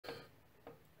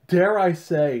dare I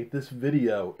say, this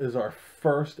video is our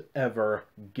first ever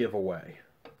giveaway.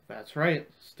 That's right.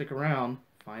 Stick around.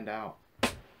 Find out.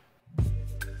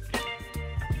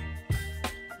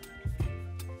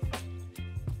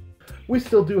 We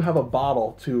still do have a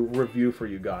bottle to review for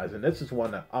you guys, and this is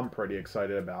one that I'm pretty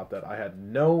excited about that I had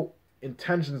no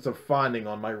intentions of finding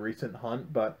on my recent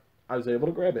hunt, but I was able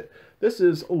to grab it. This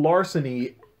is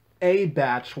Larceny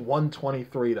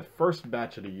A123, the first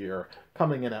batch of the year,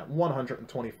 coming in at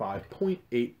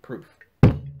 125.8 proof.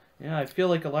 Yeah, I feel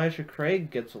like Elijah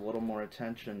Craig gets a little more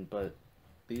attention, but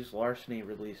these Larceny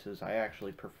releases I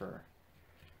actually prefer.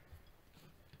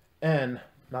 And,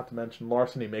 not to mention,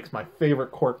 Larceny makes my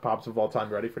favorite cork pops of all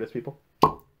time. Ready for this, people?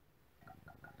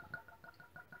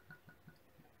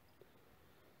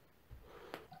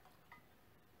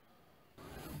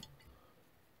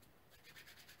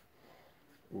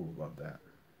 Ooh, love that.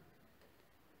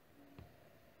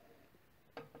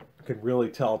 I can really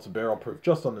tell it's a barrel proof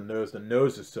just on the nose. The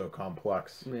nose is so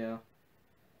complex. Yeah.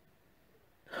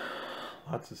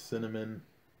 Lots of cinnamon.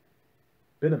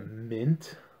 Bit of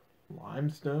mint.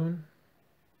 Limestone.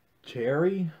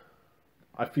 Cherry.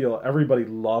 I feel everybody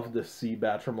loved the C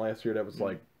batch from last year. That was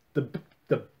like the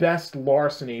best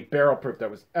Larceny barrel proof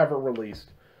that was ever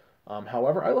released.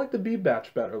 However, I like the B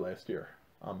batch better last year.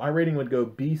 My rating would go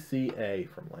BCA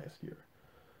from last year.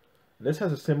 And this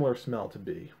has a similar smell to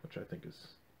B, which I think is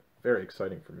very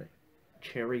exciting for me.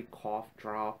 Cherry cough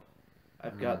drop.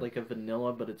 I've got like a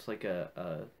vanilla, but it's like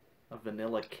a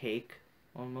vanilla cake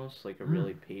almost, like a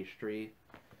really pastry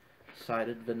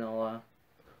sided vanilla.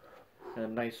 And a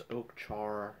nice oak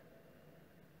char.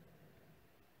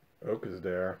 Oak is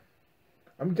there.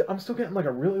 I'm still getting like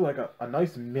a really like a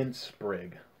nice mint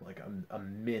sprig, like a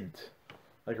mint,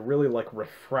 like a really like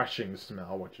refreshing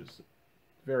smell, which is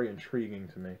very intriguing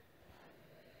to me.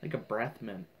 Like a breath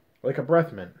mint. Like a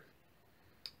breath mint.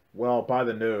 Well, by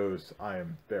the nose, I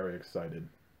am very excited.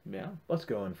 Yeah. Let's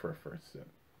go in for a first sip.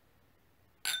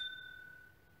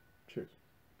 Cheers.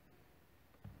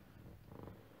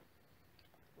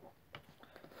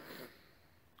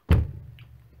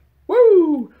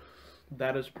 Woo!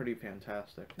 That is pretty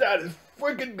fantastic. That is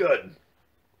freaking good.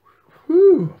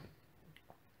 Whew.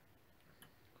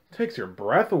 Takes your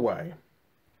breath away.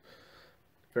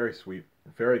 Very sweet.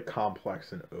 Very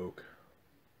complex in oak.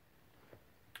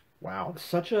 Wow.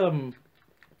 Such a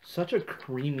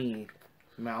creamy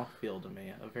mouthfeel to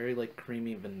me. A very like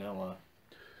creamy vanilla.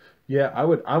 Yeah, I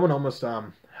would almost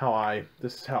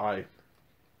this is how I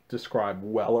describe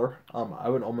Weller. I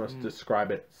would almost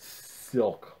describe it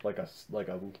silk, like a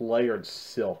layered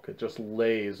silk. It just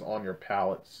lays on your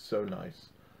palate so nice.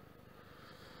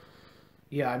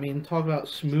 Yeah, I mean, talk about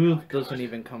smooth doesn't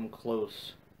even come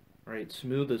close, right?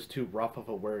 Smooth is too rough of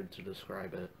a word to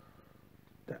describe it.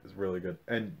 That is really good.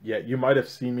 And yeah, you might have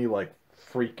seen me like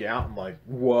freak out and like,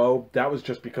 whoa, that was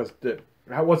just because that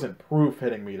wasn't proof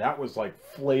hitting me. That was like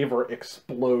flavor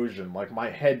explosion. Like my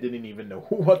head didn't even know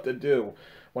what to do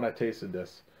when I tasted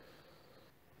this.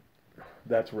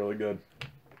 That's really good.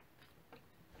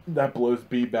 That blows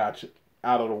B batch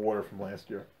out of the water from last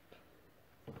year.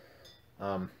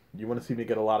 You want to see me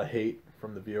get a lot of hate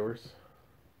from the viewers?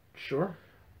 Sure.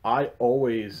 I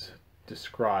always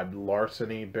described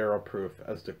Larceny barrel proof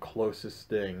as the closest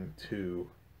thing to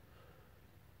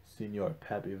Senor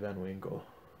Pappy Van Winkle.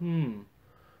 I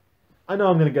know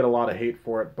I'm going to get a lot of hate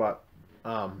for it, but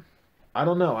I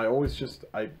don't know. I always just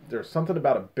there's something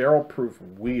about a barrel proof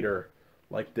weeder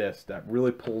like this that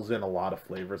really pulls in a lot of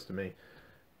flavors to me.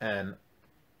 And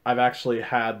I've actually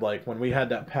had, like, when we had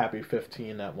that Pappy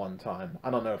 15 at one time, I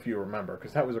don't know if you remember,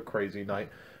 because that was a crazy night,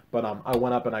 but I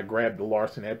went up and I grabbed the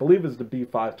Larceny, I believe it's the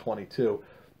B522,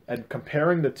 and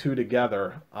comparing the two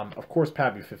together, of course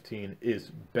Pappy 15 is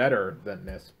better than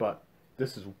this, but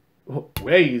this is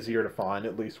way easier to find,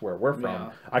 at least where we're from.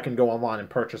 Yeah. I can go online and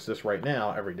purchase this right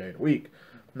now every day of the week.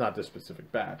 Not this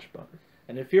specific batch, but...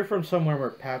 And if you're from somewhere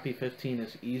where Pappy 15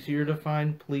 is easier to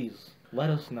find, please let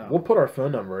us know. We'll put our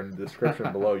phone number in the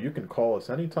description below. You can call us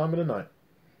any time of the night.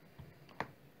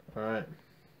 All right.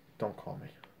 Don't call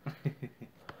me.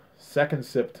 Second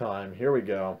sip time. Here we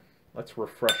go. Let's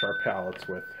refresh our palates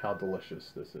with how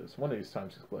delicious this is. One of these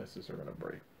times these glasses are going to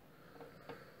break.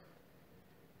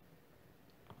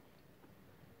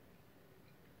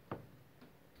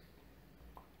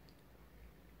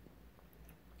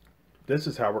 This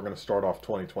is how we're going to start off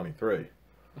 2023.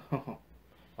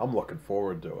 I'm looking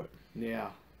forward to it. Yeah.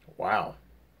 Wow.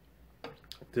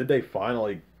 Did they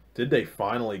finally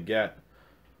get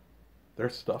their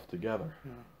stuff together?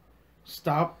 Yeah.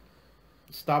 Stop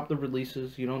the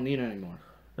releases. You don't need it anymore.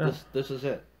 Yeah. This is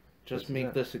it. Just This is make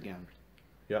it. this again.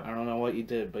 Yeah. I don't know what you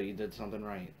did, but you did something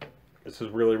right. This is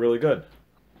really, really good.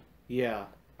 Yeah.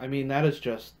 I mean, that is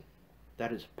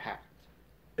packed.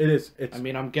 It is. It's. I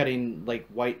mean, I'm getting, like,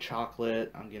 white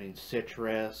chocolate. I'm getting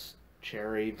citrus,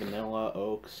 cherry, vanilla,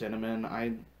 oak, cinnamon.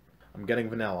 I'm getting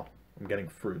vanilla. I'm getting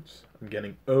fruits. I'm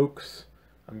getting oaks.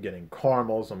 I'm getting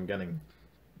caramels. I'm getting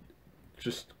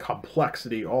just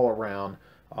complexity all around.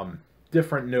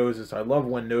 Different noses. I love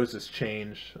when noses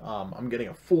change. I'm getting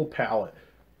a full palate,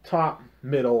 top,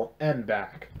 middle, and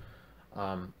back.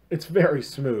 It's very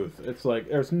smooth. It's like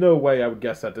there's no way I would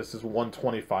guess that this is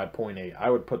 125.8. I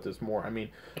would put this more. I mean,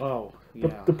 oh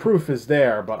yeah, the proof is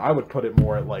there, but I would put it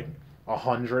more at like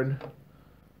 100.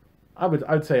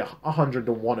 I'd say 100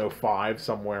 to 105,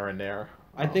 somewhere in there.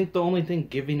 I think the only thing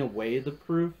giving away the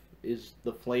proof is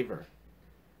the flavor,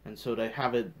 and so to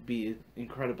have it be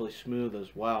incredibly smooth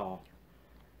as well,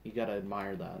 you gotta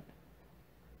admire that.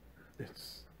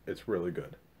 It's really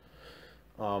good.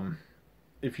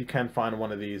 If you can find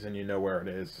one of these and you know where it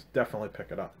is, definitely pick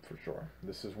it up for sure.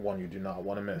 This is one you do not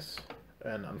want to miss.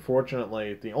 And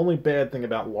unfortunately, the only bad thing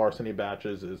about Larceny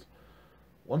batches is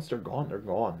once they're gone, they're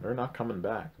gone. They're not coming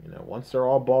back. You know, once they're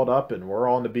all balled up and we're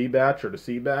all in the B batch or the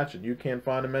C batch and you can't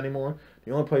find them anymore,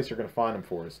 the only place you're going to find them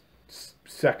for is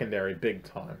secondary big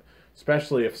time.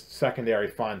 Especially if secondary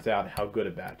finds out how good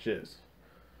a batch is.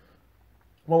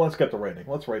 Well, let's get the rating.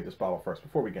 Let's rate this bottle first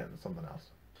before we get into something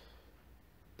else.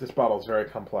 This bottle is very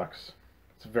complex.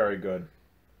 It's very good.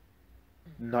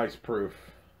 Nice proof.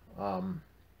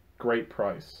 Great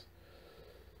price.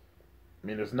 I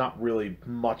mean, there's not really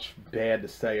much bad to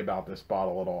say about this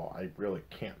bottle at all. I really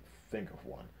can't think of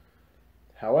one.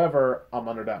 However, I'm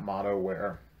under that motto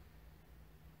where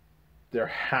there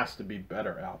has to be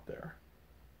better out there.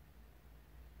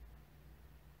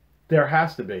 There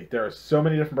has to be. There are so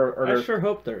many different... I sure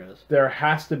hope there is. There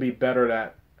has to be better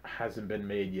that hasn't been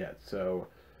made yet. So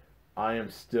I am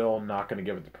still not going to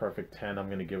give it the perfect 10. I'm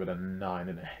going to give it a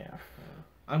 9.5.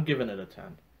 I'm giving it a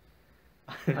 10.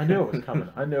 I knew it was coming.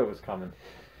 I knew it was coming.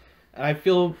 And I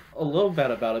feel a little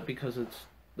bad about it because it's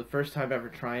the first time ever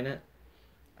trying it.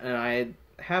 And I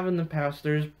have in the past,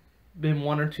 there's been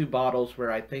 1 or 2 bottles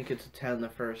where I think it's a 10 the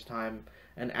first time.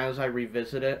 And as I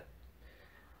revisit it,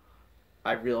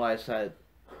 I realized that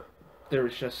there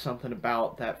was just something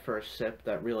about that first sip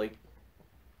that really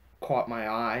caught my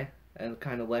eye and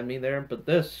kind of led me there. But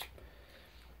this,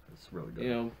 it's really good. You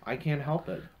know, I can't help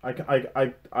it.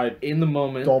 I in the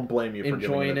moment, don't blame you for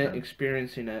enjoying giving it,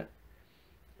 experiencing it.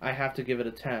 I have to give it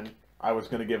a 10. I was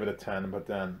going to give it a 10, but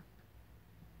then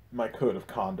my code of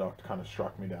conduct kind of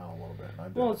struck me down a little bit. And I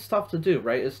did. Well, it's tough to do,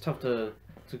 right? It's tough to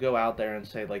go out there and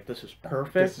say, like, this is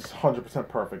perfect. This is 100%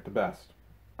 perfect, the best.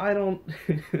 I don't...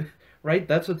 right?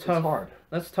 That's a tough... It's hard.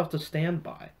 That's tough to stand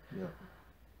by. Yeah.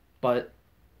 But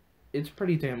it's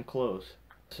pretty damn close.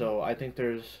 So I think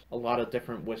there's a lot of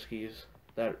different whiskeys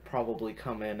that probably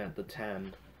come in at the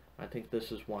 10. I think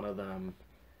this is one of them.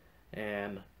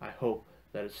 And I hope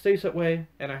that it stays that way.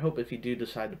 And I hope if you do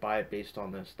decide to buy it based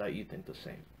on this, that you think the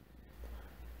same.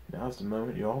 Now's the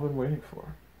moment you all been waiting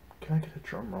for. Can I get a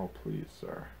drum roll, please,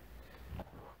 sir?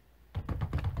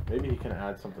 Maybe he can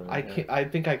add something. I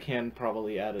think I can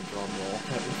probably add a drum roll.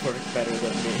 That would work better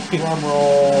than me. Drum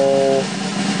roll.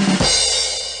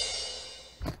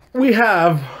 We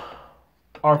have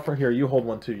our here. You hold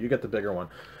one too. You get the bigger one.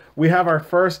 We have our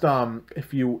first,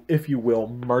 if you will,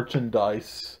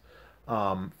 merchandise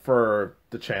for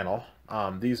the channel.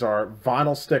 These are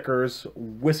vinyl stickers,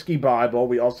 Whiskey Bible.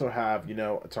 We also have, you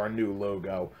know, it's our new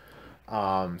logo.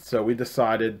 So we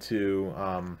decided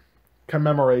to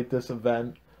commemorate this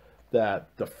event that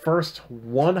the first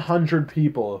 100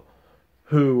 people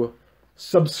who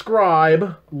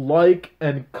subscribe, like,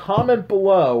 and comment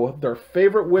below their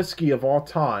favorite whiskey of all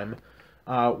time,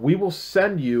 we will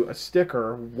send you a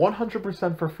sticker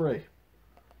 100% for free.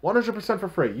 100% for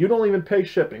free. You don't even pay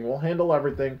shipping. We'll handle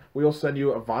everything. We will send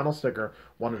you a vinyl sticker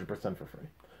 100% for free.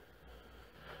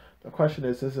 The question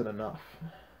is it enough?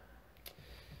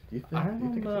 Do you think, I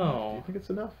don't know. Do you think it's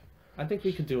enough? I think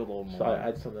we could do a little more. So I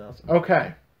add something else.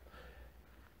 Okay.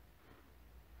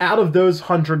 Out of those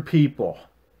 100 people,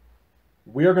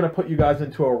 we are going to put you guys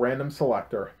into a random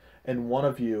selector, and one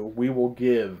of you we will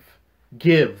give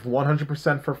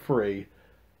 100% for free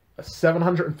a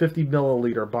 750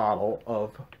 milliliter bottle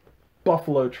of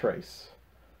Buffalo Trace.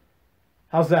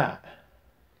 How's that?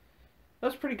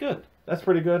 That's pretty good. That's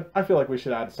pretty good. I feel like we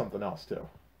should add something else too.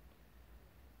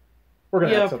 We're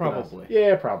gonna add something probably. else.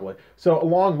 Yeah, probably. So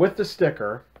along with the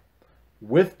sticker,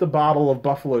 with the bottle of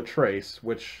Buffalo Trace,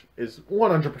 which is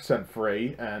 100%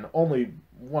 free, and only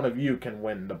one of you can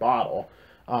win the bottle,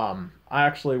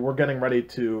 We're getting ready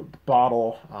to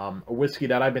bottle a whiskey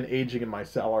that I've been aging in my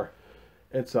cellar.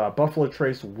 It's a Buffalo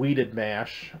Trace Wheated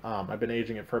Mash. I've been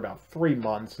aging it for about 3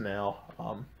 months now.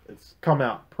 It's come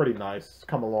out pretty nice. It's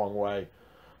come a long way.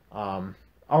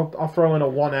 I'll throw in a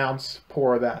 1 ounce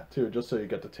pour of that too, just so you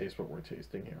get to taste what we're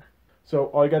tasting here. So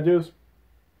all you gotta do is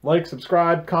like,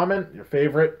 subscribe, comment your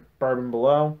favorite bourbon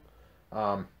below.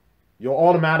 You'll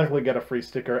automatically get a free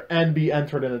sticker and be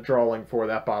entered in a drawing for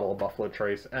that bottle of Buffalo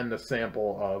Trace and the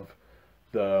sample of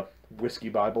the Whiskey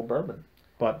Bible bourbon.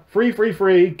 But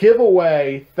free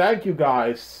giveaway. Thank you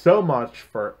guys so much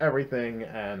for everything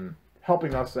and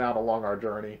helping us out along our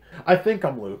journey. I think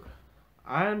I'm Luke.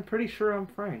 I'm pretty sure I'm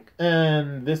Frank.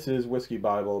 And this is Whiskey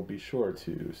Bible. Be sure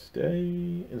to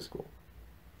stay in school.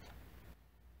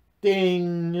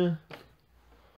 Ding!